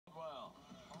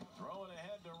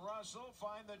hustle,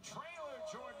 find the trailer,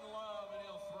 Jordan Love, and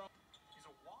he'll throw. He's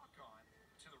a walk-on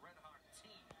to the Red Hawk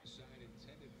team. Side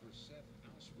intended for Seth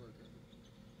Ausberger,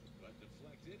 but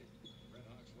deflected. Red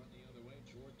Hawks run the other way.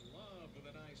 Jordan Love with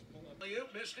a nice pull-up.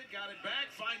 Missed it, got it back,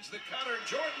 finds the cutter.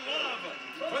 Jordan Love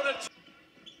for the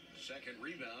second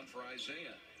rebound for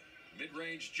Isaiah.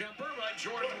 Mid-range jumper by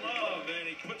Jordan Love, and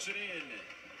he puts it in.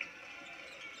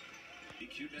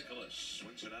 EQ Nicholas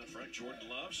swings it out front. Jordan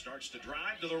Love starts to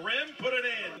drive to the rim, put it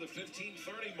in. The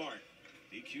 15:30 mark.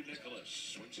 EQ Nicholas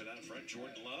swings it out front.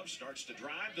 Jordan Love starts to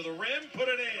drive to the rim, put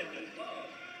it in.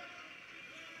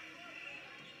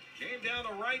 Came down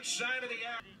the right side of the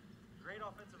act. Great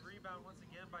offensive rebound once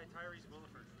again by Tyrese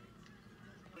Williford.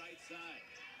 Right side.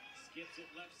 Skips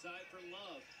it left side for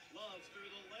Love. Love through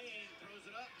the lane, throws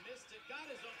it up, missed it, got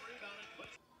his own rebound and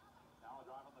puts. Now a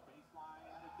drive on the baseline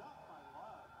and a dunk by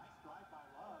Love. Nice drive by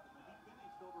Love, and then he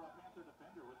finished over a Panther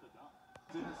defender with the dunk.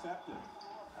 It's intercepted.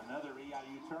 Another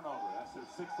EIU turnover. That's their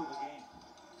 6th of the game.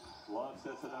 Love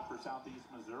sets it up for Southeast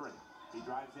Missouri. He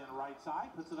drives in right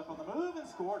side, puts it up on the move, and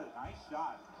scored it. Nice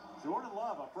shot. Jordan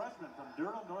Love, a freshman from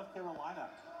Durham, North Carolina.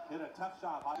 Hit a tough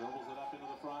shot. Dribbles it up into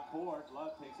the front court.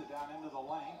 Love takes it down into the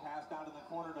lane. Pass down in the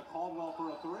corner to Caldwell for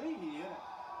a three. He hit it.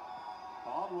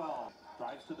 Caldwell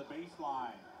drives to the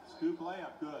baseline. Scoop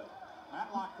layup, good.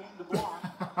 Matlock came to block.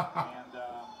 And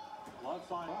Love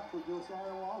signed up for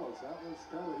Josiah Wallace. That was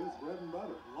kind of his bread and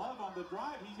butter. Love on the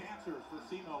drive. He answers for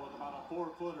SEMO with about a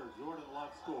 4-footer. Jordan Love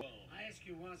scored. I asked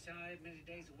you once how many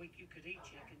days a week you could eat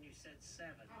chicken. You said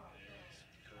 7. Yes,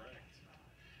 correct.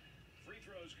 Free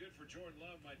throw is good for Jordan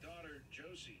Love. My daughter,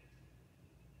 Josie,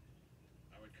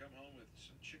 I would come home with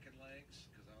some chicken legs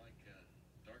because I like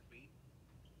dark meat.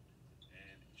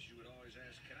 And she would always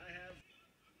ask, can I have?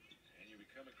 And you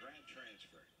become a grad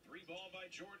transfer. 3 ball by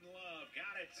Jordan Love.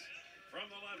 Got it from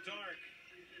the left arc.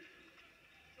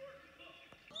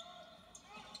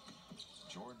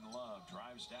 Jordan Love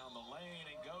drives down the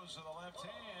lane and goes to the left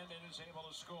hand and is able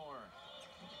to score.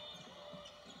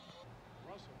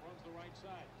 Russell runs the right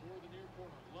side toward the near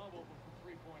corner. Love open from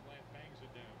three-point land, bangs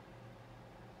it down.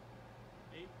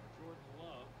 8 for Jordan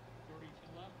Love, 32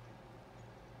 left.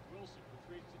 Wilson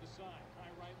retreats to the side.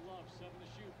 High right Love, 7 to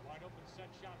shoot. Wide open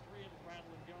set shot 3 and rattle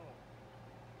and go.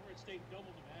 Florida State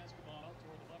doubled the basketball out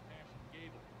toward the left hash and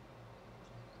Gable.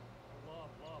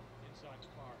 Love inside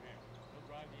the far half. He'll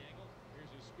drive the angle.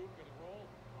 Here's his scoop, gonna roll.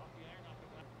 Off the iron, off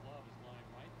the left. Love is lying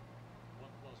right.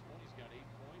 1+1. He's got 8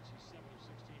 points. He's 7 of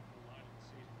 16 from the line in the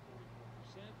season,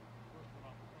 44%. First one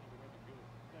off the front of the rim and good.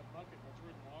 That bucket by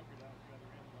Jordan Walker down the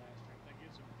other end last year. That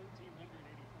gives him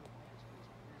 1,384 points for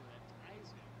his career. That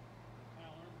ties him with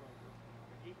Kyle Armberger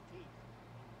for 18th on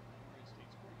Oregon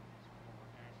State scoring list. Former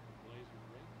Ashland Blazer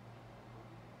rate.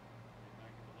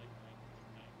 Back in the late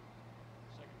 1990s.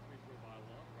 Second free throw by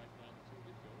Love. Right down the tube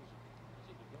it goes.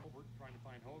 This is the Tolbert trying to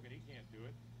find Hogan. He can't do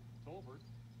it. Tolbert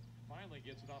finally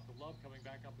gets it off to Love, coming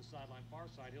back up the sideline far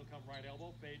side. He'll come right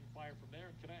elbow, fade and fire from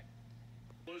there and connect.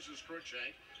 Loses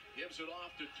Cruikshank, gives it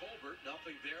off to Tolbert,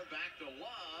 nothing there, back to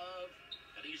Love,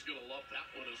 and he's going to love that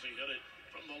one as he hit it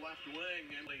from the left wing,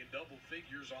 and in double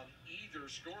figures on either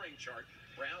scoring chart.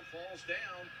 Brown falls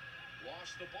down,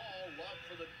 lost the ball, Love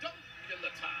for the dunk in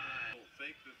the tie.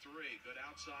 Fake the 3, good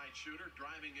outside shooter,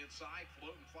 driving inside,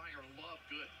 float and fire, Love,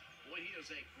 good. Boy, he is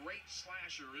a great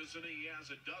slasher, isn't he? He has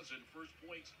a dozen first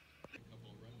points. Couple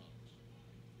of Red Hawks.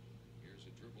 Here's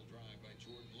a dribble drive by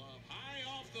Jordan Love. High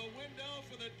off the window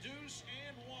for the deuce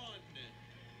and 1.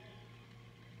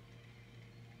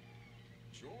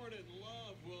 Jordan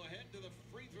Love will head to the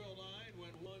free throw line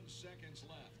when 1 second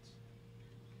left.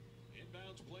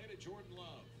 Inbounds play to Jordan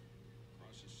Love.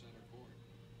 Across the center court.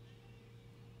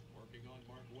 Working on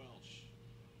Mark Welsh.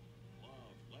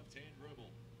 Love, left-hand dribble.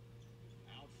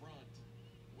 Out front.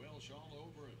 Welsh all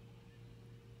over him.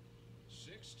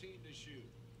 16 to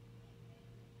shoot.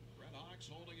 Red Hawks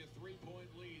holding a 3-point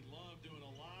lead. Love doing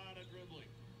a lot of dribbling.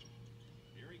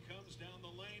 Here he comes down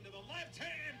the lane to the left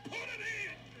hand. Put it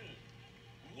in!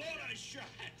 What a shot!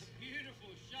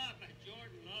 Beautiful shot by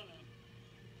Jordan Love.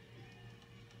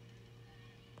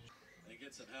 They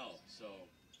get some help, so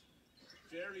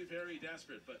very, very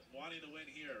desperate, but wanting to win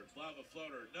here. Love a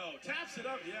floater. No, taps it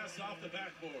up, yes, off the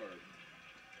backboard.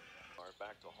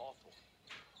 Back to Hawthorne.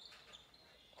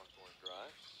 Hawthorne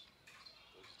drives.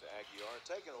 Goes to Aguiar.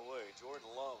 Taken away. Jordan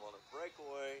Love on a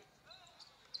breakaway.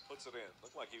 Puts it in.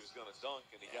 Looked like he was going to dunk,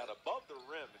 and he got above the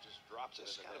rim and just dropped it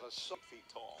in the net. 6 feet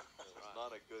tall. It was not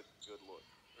a good look.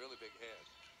 Really big head.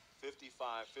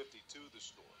 55-52 the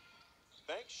score.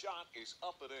 Bank shot is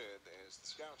up and in as the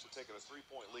Scouts have taken a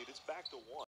 3-point lead. It's back to 1.